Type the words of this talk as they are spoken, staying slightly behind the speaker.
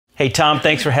Hey, Tom,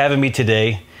 thanks for having me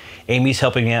today. Amy's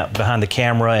helping me out behind the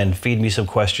camera and feeding me some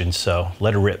questions, so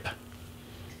let her rip.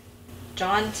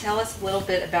 John, tell us a little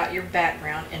bit about your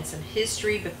background and some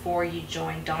history before you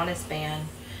joined Donna's band,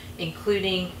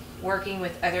 including working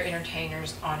with other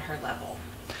entertainers on her level.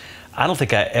 I don't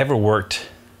think I ever worked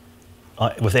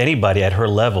with anybody at her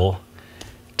level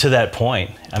to that point.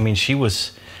 I mean,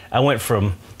 I went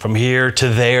from here to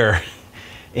there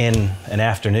in an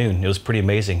afternoon. It was pretty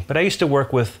amazing. But I used to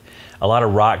work with a lot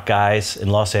of rock guys in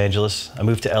Los Angeles. I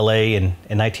moved to LA in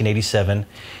 1987,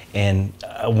 and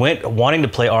I went wanting to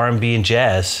play R&B and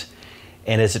jazz.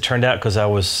 And as it turned out, because I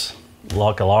was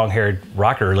like a long-haired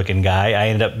rocker-looking guy, I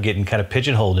ended up getting kind of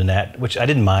pigeonholed in that, which I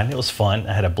didn't mind. It was fun.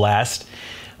 I had a blast.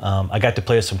 I got to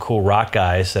play with some cool rock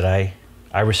guys that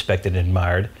I respected and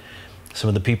admired. Some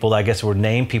of the people, I guess, were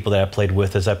named people that I played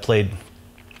with, as I played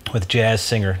with jazz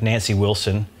singer Nancy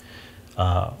Wilson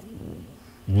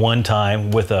one time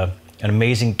with an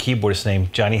amazing keyboardist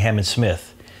named Johnny Hammond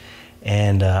Smith.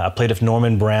 And I played with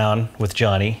Norman Brown with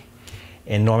Johnny.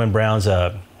 And Norman Brown's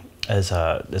is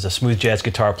a smooth jazz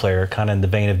guitar player, kind of in the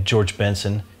vein of George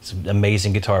Benson. He's an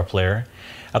amazing guitar player.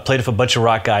 I played with a bunch of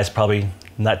rock guys, probably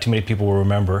not too many people will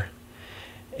remember.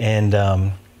 And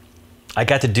I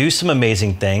got to do some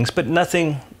amazing things, but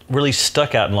nothing really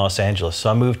stuck out in Los Angeles.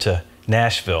 So I moved to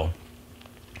Nashville.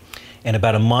 And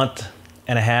about a month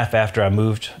and a half after I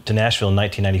moved to Nashville in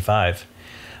 1995,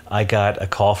 I got a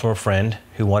call from a friend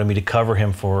who wanted me to cover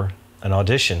him for an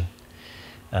audition.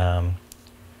 Actually,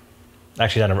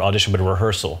 not an audition, but a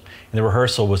rehearsal. And the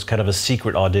rehearsal was kind of a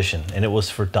secret audition, and it was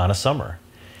for Donna Summer.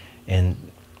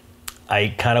 And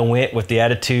I kind of went with the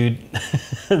attitude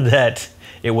that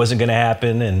it wasn't going to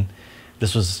happen, and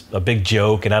this was a big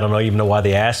joke, and I don't even know why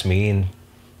they asked me. And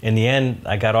in the end,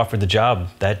 I got offered the job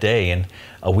that day. And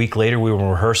a week later, we were in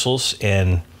rehearsals,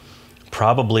 and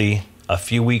probably a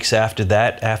few weeks after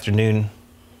that afternoon,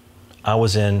 I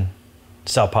was in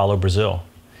Sao Paulo, Brazil,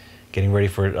 getting ready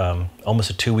for almost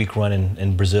a 2-week run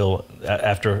in Brazil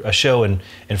after a show in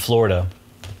Florida.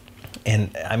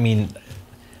 And I mean,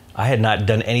 I had not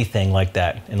done anything like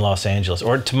that in Los Angeles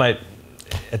or at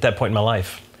that point in my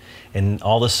life. And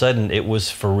all of a sudden, it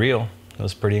was for real. It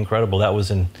was pretty incredible. That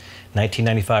was in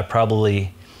 1995,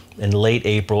 probably in late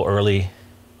April, early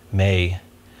May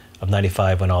of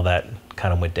 95 when all that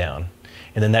kind of went down.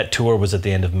 And then that tour was at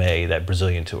the end of May, that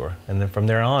Brazilian tour. And then from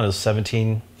there on, it was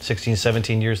 16,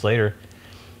 17 years later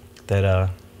that I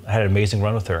had an amazing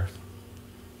run with her.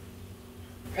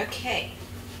 Okay.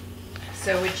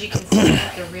 So would you consider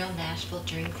that the real Nashville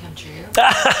dream come true?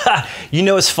 You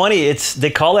know, it's funny.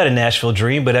 They call that a Nashville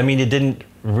dream, but I mean, it didn't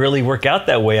really work out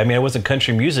that way. I mean, it wasn't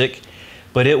country music,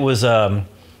 but it was a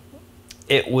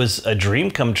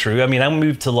dream come true. I mean, I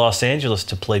moved to Los Angeles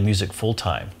to play music full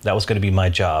time. That was going to be my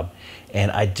job. And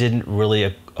I didn't really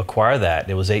acquire that.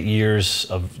 It was 8 years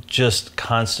of just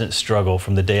constant struggle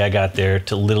from the day I got there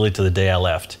to literally to the day I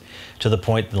left. To the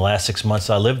point in the last 6 months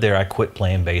I lived there, I quit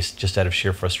playing bass just out of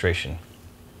sheer frustration.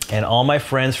 And all my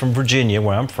friends from Virginia,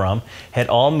 where I'm from, had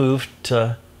all moved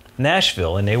to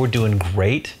Nashville, and they were doing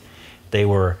great. They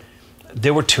were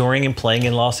touring and playing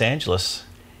in Los Angeles,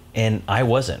 and I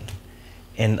wasn't.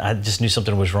 And I just knew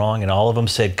something was wrong, and all of them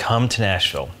said, come to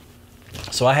Nashville.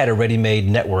 So I had a ready-made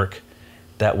network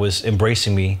that was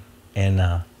embracing me and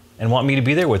want me to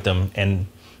be there with them. And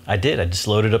I did. I just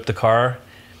loaded up the car,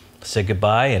 said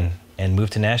goodbye, and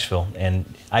moved to Nashville. And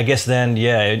I guess then,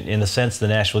 yeah, in a sense, the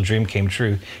Nashville dream came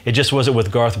true. It just wasn't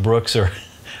with Garth Brooks or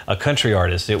a country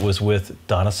artist. It was with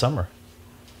Donna Summer.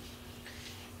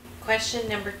 Question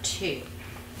number 2.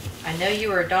 I know you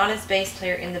were Donna's bass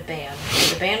player in the band.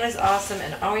 The band was awesome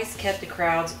and always kept the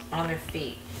crowds on their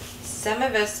feet. Some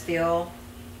of us feel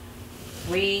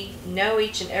we know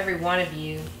each and every one of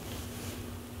you,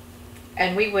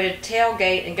 and we would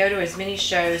tailgate and go to as many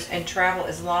shows and travel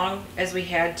as long as we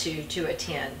had to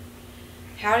attend.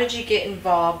 How did you get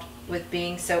involved with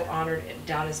being so honored at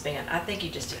Donna's band? I think you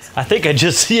just explained.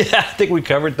 I think we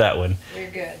covered that one.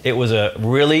 You're good. It was a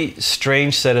really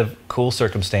strange set of cool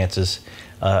circumstances.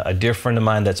 A dear friend of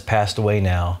mine that's passed away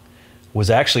now was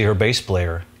actually her bass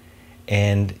player,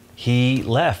 and he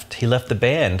left the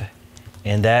band,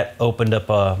 and that opened up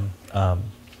a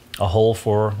hole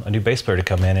for a new bass player to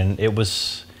come in. And it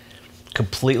was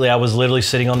completely, I was literally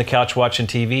sitting on the couch watching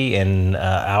TV, and an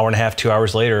hour and a half, 2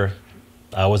 hours later,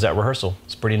 I was at rehearsal.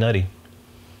 It's pretty nutty.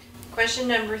 Question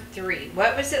number 3.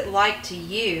 What was it like to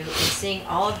you in seeing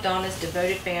all of Donna's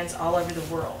devoted fans all over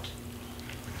the world?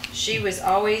 She was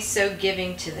always so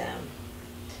giving to them.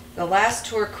 The last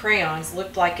tour, Crayons,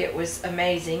 looked like it was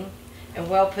amazing and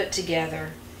well put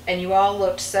together. and you all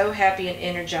looked so happy and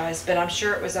energized, but I'm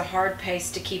sure it was a hard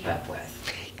pace to keep up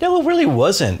with. No, it really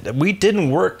wasn't. We didn't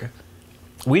work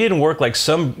like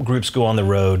some groups go on the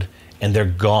road and they're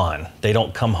gone. They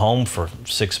don't come home for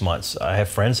 6 months. I have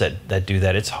friends that do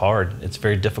that. It's hard. It's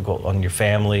very difficult on your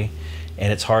family,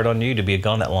 and it's hard on you to be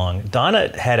gone that long.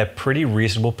 Donna had a pretty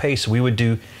reasonable pace. We would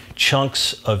do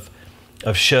chunks of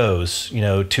shows,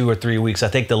 2 or 3 weeks. I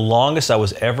think the longest I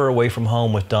was ever away from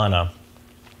home with Donna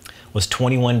was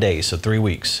 21 days, so 3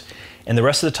 weeks. And the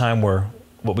rest of the time were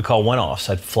what we call one-offs.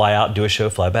 I'd fly out, do a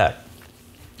show, fly back.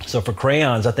 So for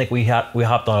Crayons, I think we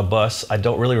hopped on a bus. I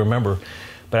don't really remember,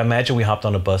 but I imagine we hopped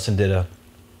on a bus and did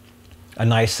a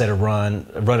nice set of run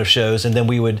of shows, and then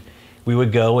we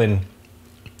would go and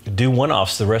do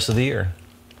one-offs the rest of the year.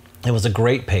 It was a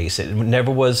great pace. It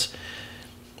never was.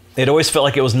 It always felt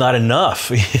like it was not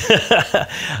enough.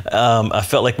 I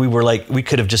felt like we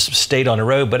could have just stayed on the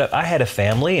road, but I had a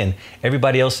family and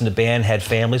everybody else in the band had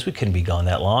families. We couldn't be gone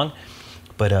that long,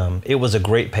 but it was a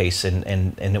great pace,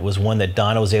 and it was one that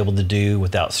Donna was able to do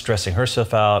without stressing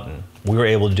herself out, and we were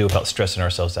able to do without stressing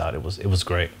ourselves out. It was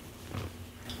great.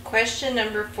 Question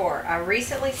number 4. I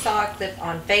recently saw a clip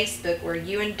on Facebook where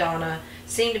you and Donna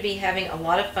seem to be having a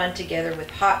lot of fun together with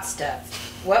Hot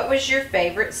Stuff. What was your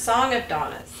favorite song of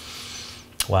Donna's?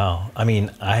 Wow. I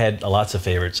mean, I had lots of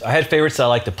favorites. I had favorites that I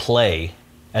liked to play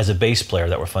as a bass player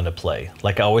that were fun to play.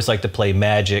 Like I always liked to play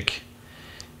Magic,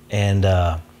 and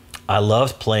I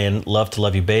loved playing Love to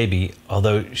Love You Baby,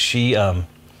 although she, it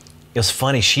was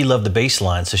funny, she loved the bass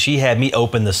line, so she had me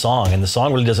open the song, and the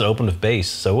song really doesn't open with bass,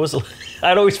 so it was,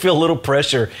 I'd always feel a little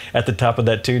pressure at the top of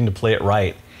that tune to play it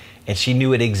right, and she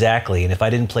knew it exactly, and if I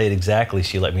didn't play it exactly,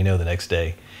 she let me know the next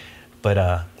day. But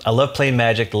I love playing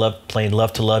Magic, love playing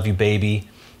Love to Love You Baby.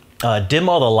 Dim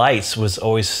All the Lights was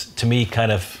always, to me,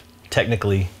 kind of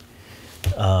technically,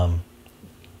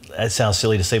 that sounds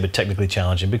silly to say, but technically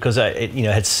challenging, because it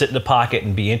had to sit in the pocket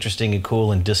and be interesting and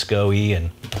cool and disco-y,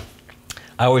 and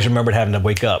I always remembered having to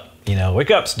wake up,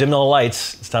 wake up, it's dim all the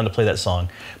lights, it's time to play that song.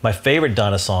 My favorite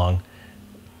Donna song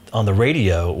on the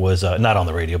radio was, not on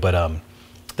the radio, but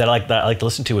that I like to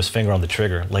listen to was Finger on the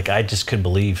Trigger. Like, I just couldn't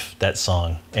believe that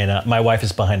song. And my wife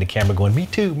is behind the camera going, me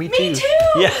too, me too. Me too!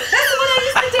 Yeah. That's the one I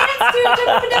used to dance to and jump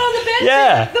up and down on the bed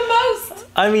Yeah. the most.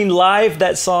 I mean, live,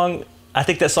 that song, I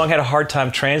think that song had a hard time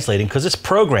translating because it's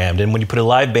programmed, and when you put a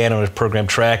live band on a programmed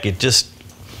track, it just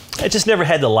never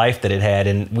had the life that it had,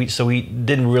 and so we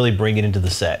didn't really bring it into the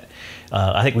set.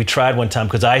 I think we tried one time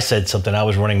because I said something, I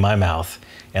was running my mouth,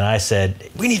 and I said,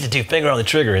 we need to do Finger on the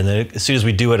Trigger, and then as soon as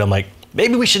we do it, I'm like,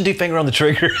 maybe we should do Finger on the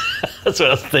Trigger. That's what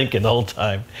I was thinking the whole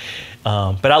time.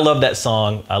 But I love that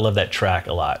song, I love that track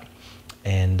a lot,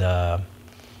 and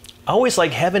I always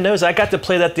like Heaven Knows. I got to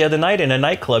play that the other night in a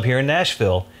nightclub here in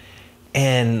Nashville,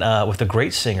 and with a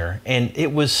great singer, and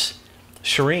it was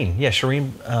Shireen. Yeah,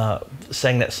 Shireen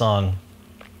sang that song,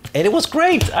 and it was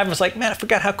great. I was like, man, I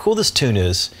forgot how cool this tune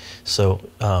is. So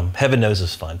Heaven Knows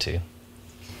is fun too.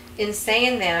 In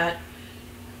saying that,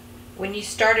 when you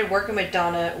started working with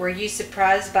Donna, were you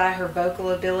surprised by her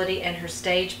vocal ability and her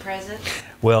stage presence?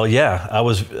 Well, yeah, I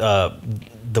was.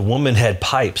 The woman had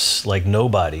pipes like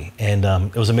nobody, and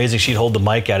it was amazing. She'd hold the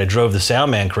mic out. It drove the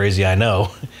sound man crazy, I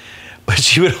know, but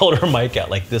she would hold her mic out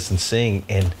like this and sing,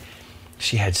 and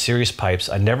she had serious pipes.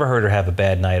 I never heard her have a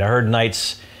bad night. I heard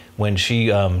nights when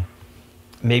she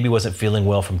maybe wasn't feeling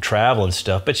well from travel and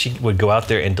stuff, but she would go out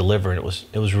there and deliver, and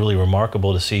it was really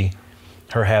remarkable to see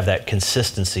her have that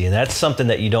consistency, and that's something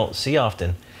that you don't see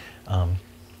often.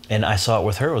 And I saw it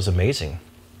with her. It was amazing.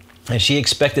 And she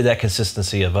expected that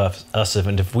consistency of us,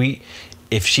 and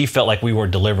if she felt like we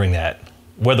weren't delivering that,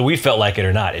 whether we felt like it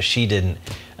or not, if she didn't,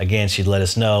 again, she'd let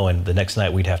us know, and the next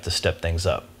night we'd have to step things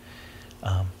up.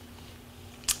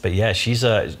 But yeah, she's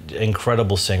an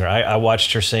incredible singer. I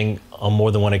watched her sing on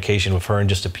more than one occasion with her and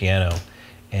just a piano,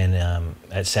 and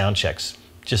at sound checks,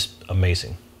 just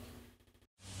amazing.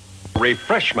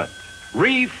 Refreshment.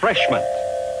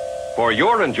 For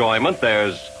your enjoyment,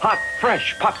 there's hot,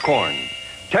 fresh popcorn,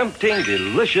 tempting,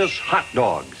 delicious hot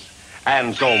dogs,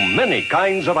 and so many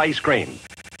kinds of ice cream.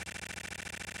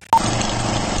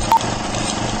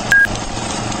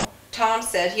 Tom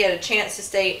said he had a chance to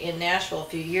stay in Nashville a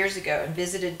few years ago and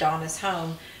visited Donna's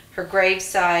home, her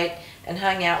gravesite, and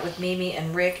hung out with Mimi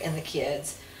and Rick and the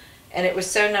kids. And it was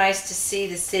so nice to see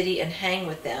the city and hang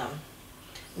with them.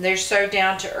 And they're so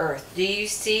down to earth. Do you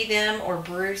see them or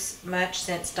Bruce much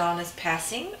since Donna's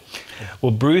passing?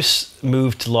 Well, Bruce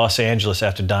moved to Los Angeles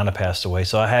after Donna passed away,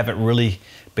 so I haven't really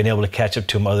been able to catch up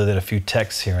to him other than a few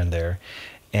texts here and there.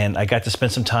 And I got to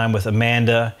spend some time with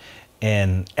Amanda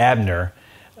and Abner,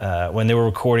 when they were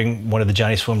recording one of the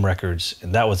Johnny Swim records,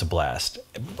 and that was a blast.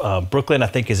 Brooklyn, I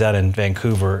think, is out in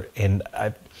Vancouver, and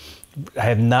I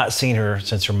have not seen her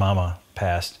since her mama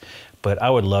passed, but I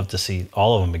would love to see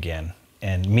all of them again.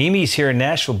 And Mimi's here in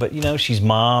Nashville, but you know, she's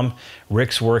mom,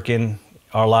 Rick's working,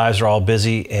 our lives are all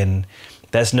busy, and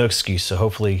that's no excuse. So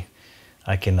hopefully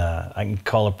I can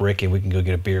call up Rick and we can go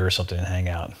get a beer or something and hang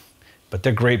out. But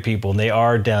they're great people, and they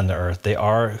are down to earth. They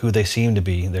are who they seem to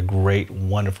be. They're great,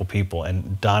 wonderful people.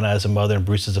 And Donna as a mother and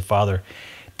Bruce as a father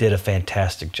did a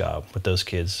fantastic job with those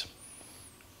kids.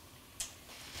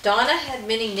 Donna had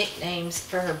many nicknames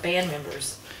for her band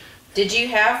members. Did you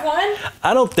have one?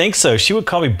 I don't think so. She would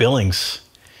call me Billings.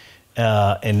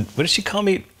 And what did she call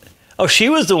me? Oh, she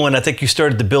was the one, I think, who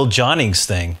started the Bill Johnnings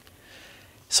thing.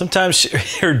 Sometimes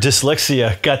her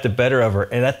dyslexia got the better of her.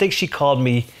 And I think she called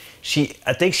me...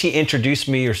 I think she introduced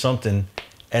me or something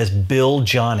as Bill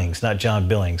Johnnings, not John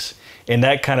Billings. And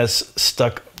that kind of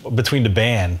stuck between the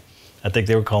band. I think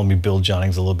they were calling me Bill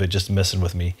Johnnings a little bit, just messing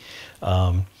with me.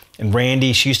 And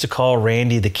Randy, she used to call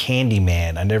Randy the Candy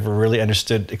Man. I never really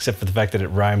understood, except for the fact that it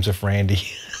rhymes with Randy,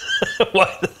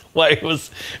 why it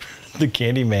was the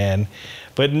Candy Man.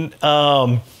 But,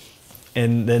 and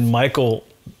then Michael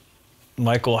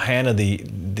Hanna,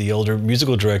 the older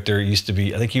musical director, used to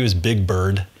be, I think he was Big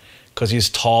Bird, because he was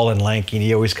tall and lanky, and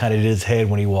he always kind of did his head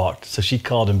when he walked. So she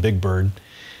called him Big Bird.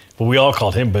 But we all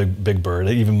called him Big Bird.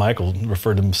 Even Michael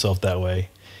referred to himself that way.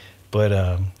 But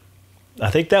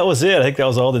I think that was it. I think that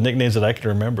was all the nicknames that I could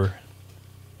remember.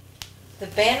 The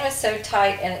band was so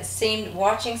tight, and it seemed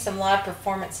watching some live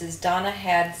performances, Donna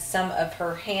had some of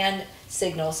her hand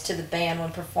signals to the band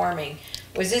when performing.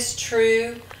 Was this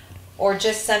true, or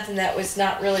just something that was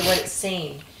not really what it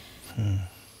seemed?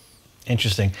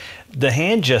 Interesting. The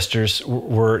hand gestures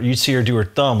were, you'd see her do her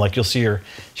thumb, like you'll see her,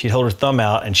 she'd hold her thumb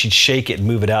out and she'd shake it and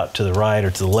move it out to the right or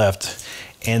to the left.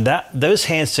 And those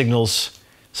hand signals,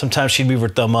 sometimes she'd move her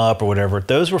thumb up or whatever,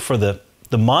 those were for the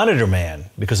monitor man,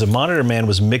 because the monitor man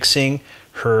was mixing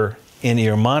her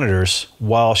in-ear monitors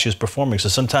while she was performing. So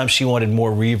sometimes she wanted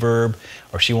more reverb,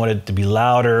 or she wanted it to be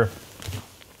louder,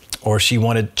 or she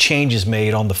wanted changes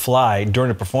made on the fly during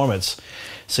the performance.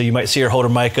 So you might see her hold her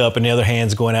mic up and the other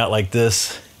hand's going out like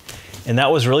this. And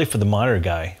that was really for the monitor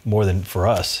guy more than for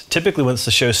us. Typically, once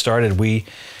the show started,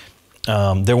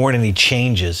 there weren't any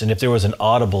changes. And if there was an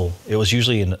audible, it was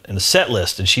usually in a set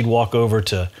list. And she'd walk over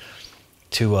to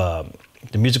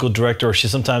the musical director, or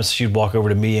sometimes she'd walk over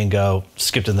to me and go,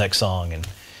 skip to the next song.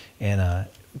 And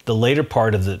the later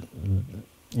part of when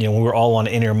we were all on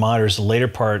in-ear monitors, the later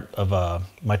part of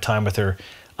my time with her,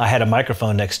 I had a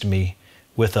microphone next to me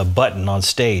with a button on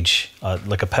stage,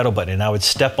 like a pedal button, and I would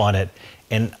step on it,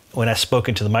 and when I spoke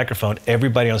into the microphone,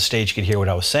 everybody on stage could hear what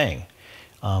I was saying.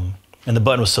 And the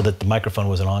button was so that the microphone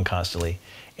wasn't on constantly.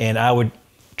 And I would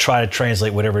try to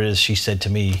translate whatever it is she said to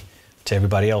me to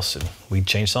everybody else, and we'd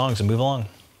change songs and move along.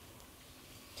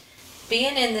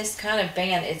 Being in this kind of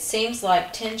band, it seems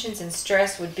like tensions and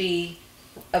stress would be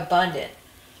abundant.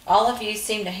 All of you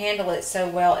seem to handle it so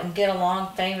well and get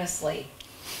along famously.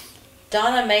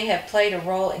 Donna may have played a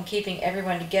role in keeping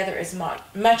everyone together as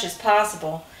much as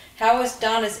possible. How was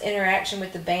Donna's interaction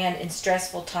with the band in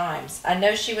stressful times? I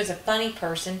know she was a funny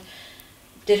person.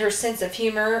 Did her sense of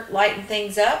humor lighten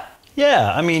things up?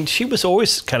 Yeah, I mean, she was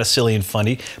always kind of silly and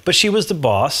funny, but she was the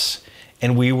boss,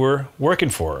 and we were working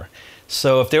for her.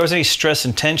 So if there was any stress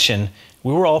and tension,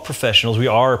 we were all professionals. We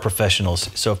are professionals.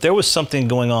 So if there was something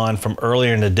going on from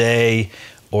earlier in the day,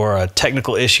 or a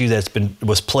technical issue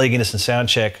was plaguing us in sound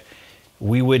check,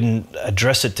 we wouldn't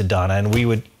address it to Donna, and we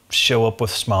would show up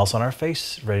with smiles on our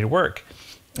face, ready to work.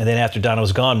 And then after Donna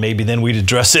was gone, maybe then we'd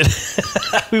address it.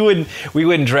 we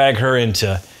wouldn't drag her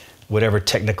into whatever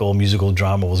technical musical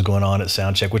drama was going on at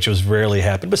soundcheck, which was rarely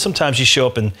happened. But sometimes you show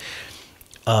up and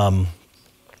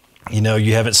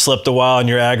you haven't slept a while and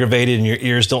you're aggravated and your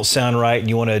ears don't sound right and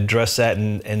you want to address that.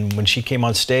 And when she came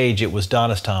on stage, it was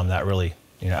Donna's time, not really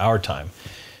our time.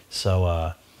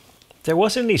 So there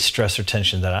wasn't any stress or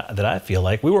tension that I feel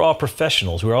like. We were all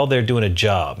professionals. We were all there doing a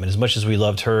job. And as much as we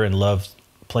loved her and loved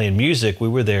playing music, we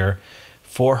were there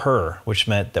for her, which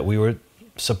meant that we were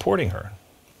supporting her.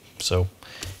 So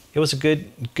it was a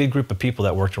good group of people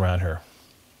that worked around her.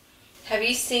 Have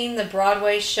you seen the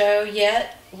Broadway show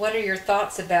yet? What are your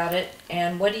thoughts about it?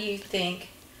 And what do you think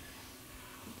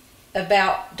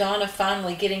about Donna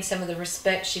finally getting some of the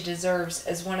respect she deserves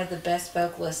as one of the best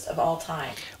vocalists of all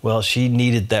time? Well, she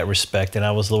needed that respect, and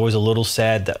I was always a little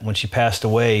sad that when she passed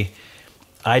away,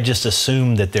 I just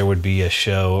assumed that there would be a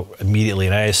show immediately,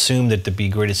 and I assumed that there'd be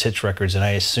greatest hits records, and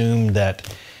I assumed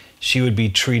that she would be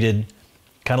treated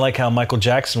kind of like how Michael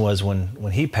Jackson was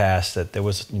when he passed, that there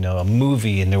was, a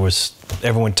movie and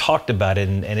everyone talked about it,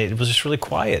 and it was just really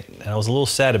quiet. And I was a little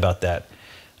sad about that.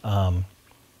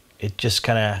 It just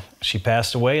she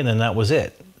passed away, and then that was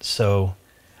it. So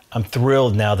I'm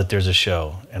thrilled now that there's a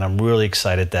show, and I'm really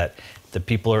excited that the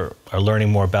people are learning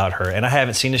more about her. And I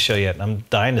haven't seen the show yet. I'm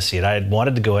dying to see it. I had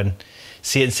wanted to go and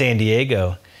see it in San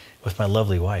Diego with my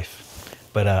lovely wife.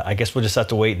 But I guess we'll just have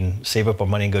to wait and save up our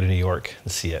money and go to New York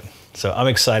and see it. So I'm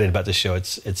excited about the show.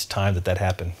 It's time that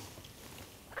happened.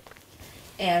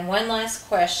 And one last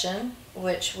question,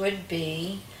 which would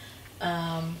be,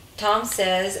 Tom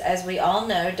says, as we all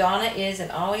know, Donna is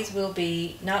and always will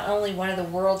be not only one of the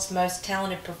world's most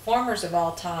talented performers of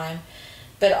all time,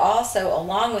 but also,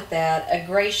 along with that, a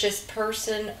gracious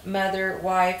person, mother,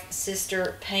 wife,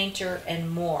 sister, painter,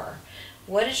 and more.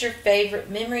 What is your favorite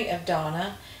memory of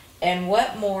Donna, and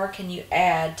what more can you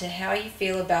add to how you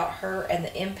feel about her and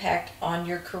the impact on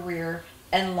your career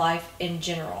and life in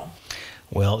general?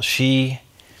 Well, she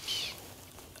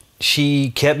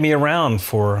kept me around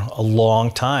for a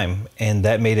long time, and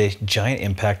that made a giant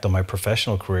impact on my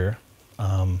professional career.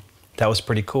 That was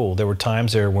pretty cool. There were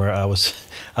times there where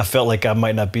I felt like I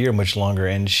might not be here much longer,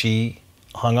 and she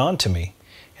hung on to me,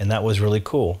 and that was really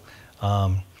cool.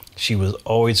 She was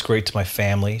always great to my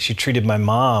family. She treated my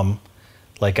mom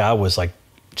like I was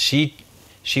she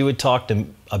would talk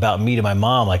about me to my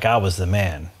mom like I was the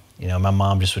man. My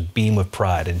mom just would beam with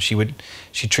pride, and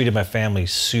she treated my family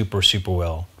super, super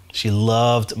well. She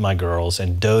loved my girls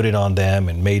and doted on them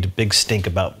and made a big stink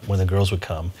about when the girls would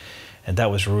come. And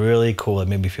that was really cool. It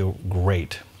made me feel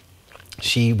great.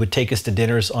 She would take us to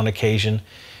dinners on occasion.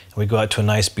 And we'd go out to a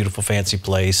nice, beautiful, fancy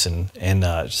place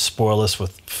and spoil us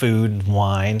with food and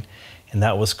wine. And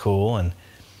that was cool. And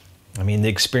I mean, the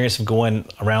experience of going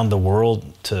around the world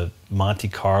to Monte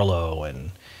Carlo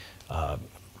and,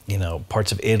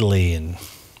 parts of Italy, and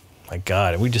my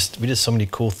God, we did so many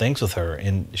cool things with her.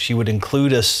 And she would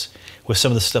include us with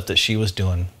some of the stuff that she was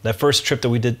doing. That first trip that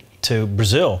we did to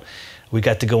Brazil, we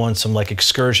got to go on some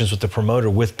excursions with the promoter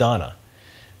with Donna.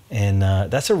 And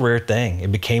that's a rare thing.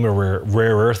 It became a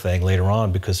rarer thing later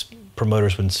on because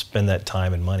promoters wouldn't spend that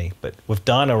time and money. But with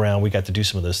Donna around, we got to do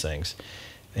some of those things.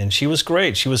 And she was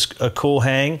great. She was a cool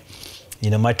hang.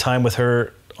 My time with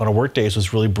her on our work days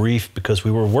was really brief because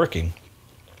we were working.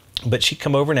 But she'd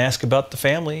come over and ask about the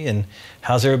family and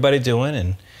how's everybody doing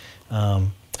and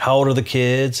how old are the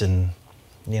kids, and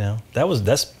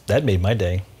that made my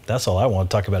day. That's all I want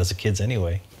to talk about as the kids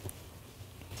anyway.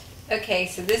 Okay,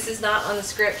 so this is not on the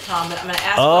script, Tom, but I'm going to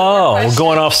ask one more question. We're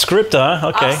going off script,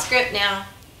 huh? Okay. Off script now.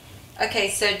 Okay,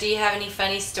 so do you have any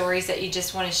funny stories that you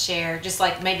just want to share? Just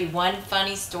maybe one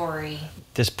funny story.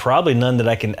 There's probably none that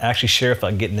I can actually share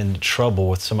without getting into trouble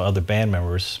with some other band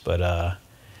members, but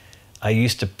I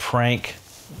used to prank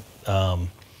a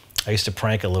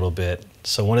little bit.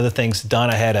 So one of the things,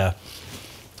 Donna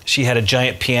she had a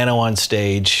giant piano on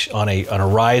stage on a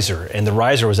riser, and the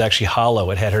riser was actually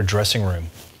hollow. It had her dressing room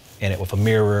in it with a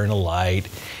mirror and a light,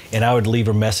 and I would leave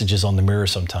her messages on the mirror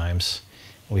sometimes.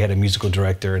 We had a musical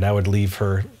director, and I would leave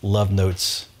her love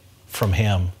notes from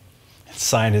him,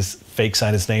 sign his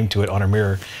name to it on her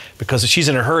mirror, because if she's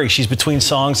in a hurry, she's between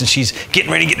songs and she's getting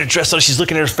ready to get her dress on, she's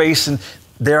looking at her face, and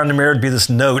there on the mirror would be this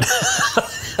note,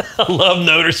 a love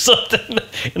note or something,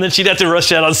 and then she'd have to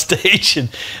rush out on stage, and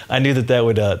I knew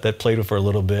that played with her a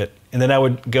little bit. And then I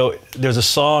would go, there's a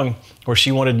song where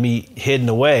she wanted me hidden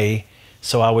away,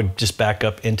 so I would just back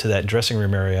up into that dressing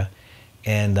room area,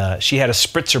 and she had a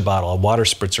spritzer bottle, a water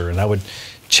spritzer, and I would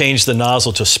change the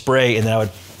nozzle to spray, and then I would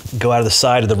go out of the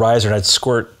side of the riser and I'd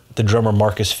squirt the drummer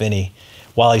Marcus Finney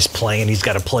while he's playing. He's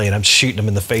got to play, and I'm shooting him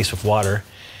in the face with water.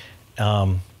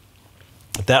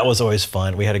 That was always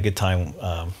fun. We had a good time.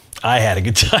 I had a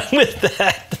good time with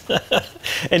that.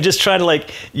 And just trying to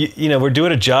we're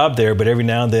doing a job there, but every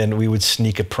now and then we would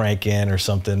sneak a prank in or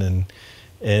something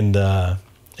and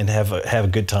have a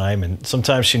good time. And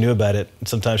sometimes she knew about it, and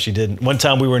sometimes she didn't. One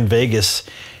time we were in Vegas,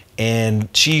 and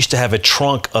she used to have a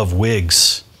trunk of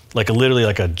wigs, literally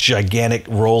a gigantic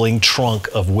rolling trunk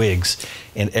of wigs.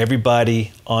 And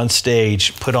everybody on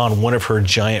stage put on one of her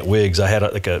giant wigs. I had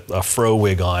a fro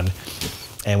wig on,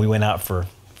 and we went out for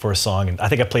a song. And I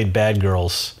think I played Bad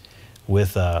Girls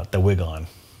with the wig on.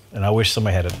 And I wish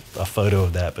somebody had a photo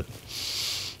of that, but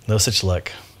no such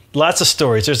luck. Lots of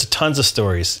stories. There's tons of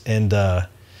stories. And I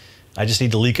just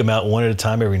need to leak them out one at a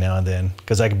time every now and then,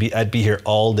 because I'd be here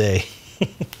all day.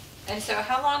 And so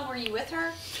how long were you with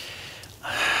her?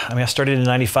 I mean, I started in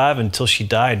 '95 until she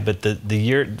died, but the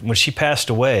year when she passed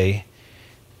away,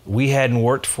 I hadn't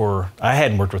worked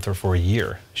with her for a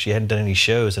year. She hadn't done any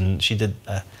shows, and she did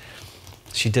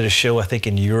she did a show, I think,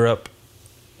 in Europe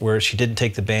where she didn't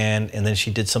take the band, and then she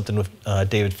did something with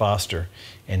David Foster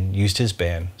and used his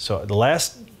band. So the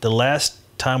last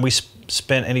time we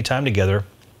spent any time together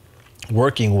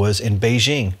working was in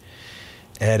Beijing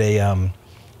at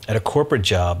a corporate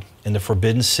job in the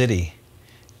Forbidden City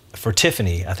for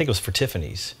Tiffany. I think it was for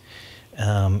Tiffany's,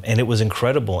 and it was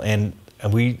incredible. And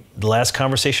the last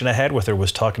conversation I had with her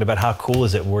was talking about how cool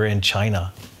is it we're in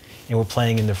China and we're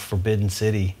playing in the Forbidden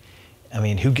City. I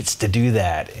mean, who gets to do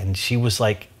that? And she was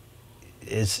like,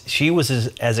 she was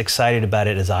as excited about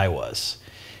it as I was.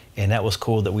 And that was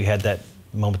cool that we had that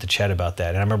moment to chat about that.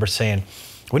 And I remember saying,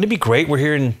 wouldn't it be great, we're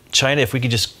here in China, if we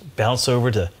could just bounce over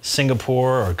to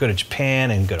Singapore or go to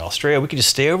Japan and go to Australia? We could just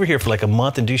stay over here for like a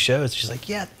month and do shows. She's like,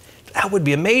 yeah, that would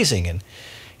be amazing. And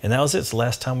that was it. It's the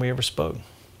last time we ever spoke.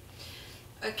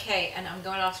 Okay, and I'm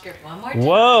going off script one more time.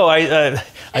 Whoa,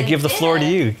 I give the floor to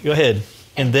you. Go ahead.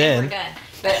 And then we're done.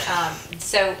 But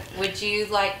so would you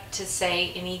like to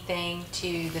say anything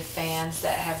to the fans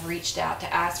that have reached out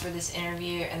to ask for this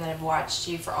interview and that have watched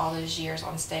you for all those years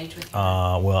on stage with you?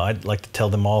 Well, I'd like to tell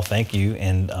them all thank you,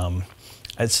 and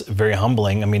it's very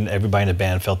humbling. I mean, everybody in the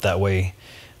band felt that way.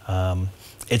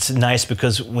 It's nice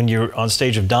because when you're on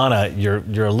stage with Donna,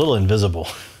 you're a little invisible.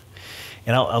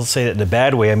 And I'll say that in a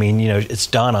bad way. I mean, you know, it's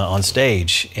Donna on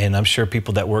stage, and I'm sure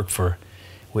people that work for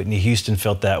Whitney Houston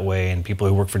felt that way, and people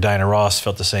who work for Diana Ross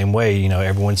felt the same way. You know,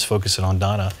 everyone's focusing on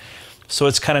Donna. So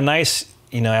it's kind of nice,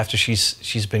 you know, after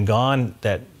she's been gone,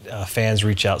 that fans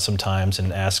reach out sometimes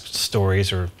and ask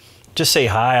stories or just say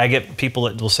hi. I get people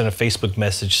that will send a Facebook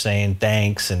message saying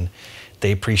thanks, and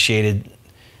they appreciated,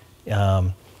 you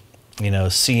know,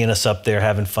 seeing us up there,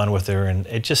 having fun with her, and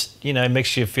it just, you know, it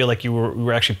makes you feel like you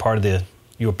were actually part of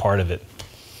it,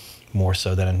 more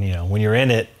so than, you know, when you're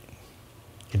in it.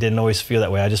 It didn't always feel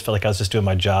that way. I just felt like I was just doing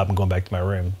my job and going back to my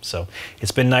room. So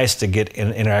it's been nice to get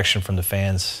an interaction from the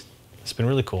fans. It's been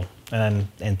really cool. And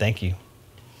thank you.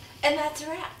 And that's a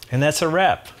wrap. And that's a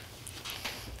wrap.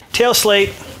 Tail Slate.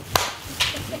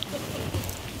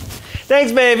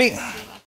 Thanks, baby.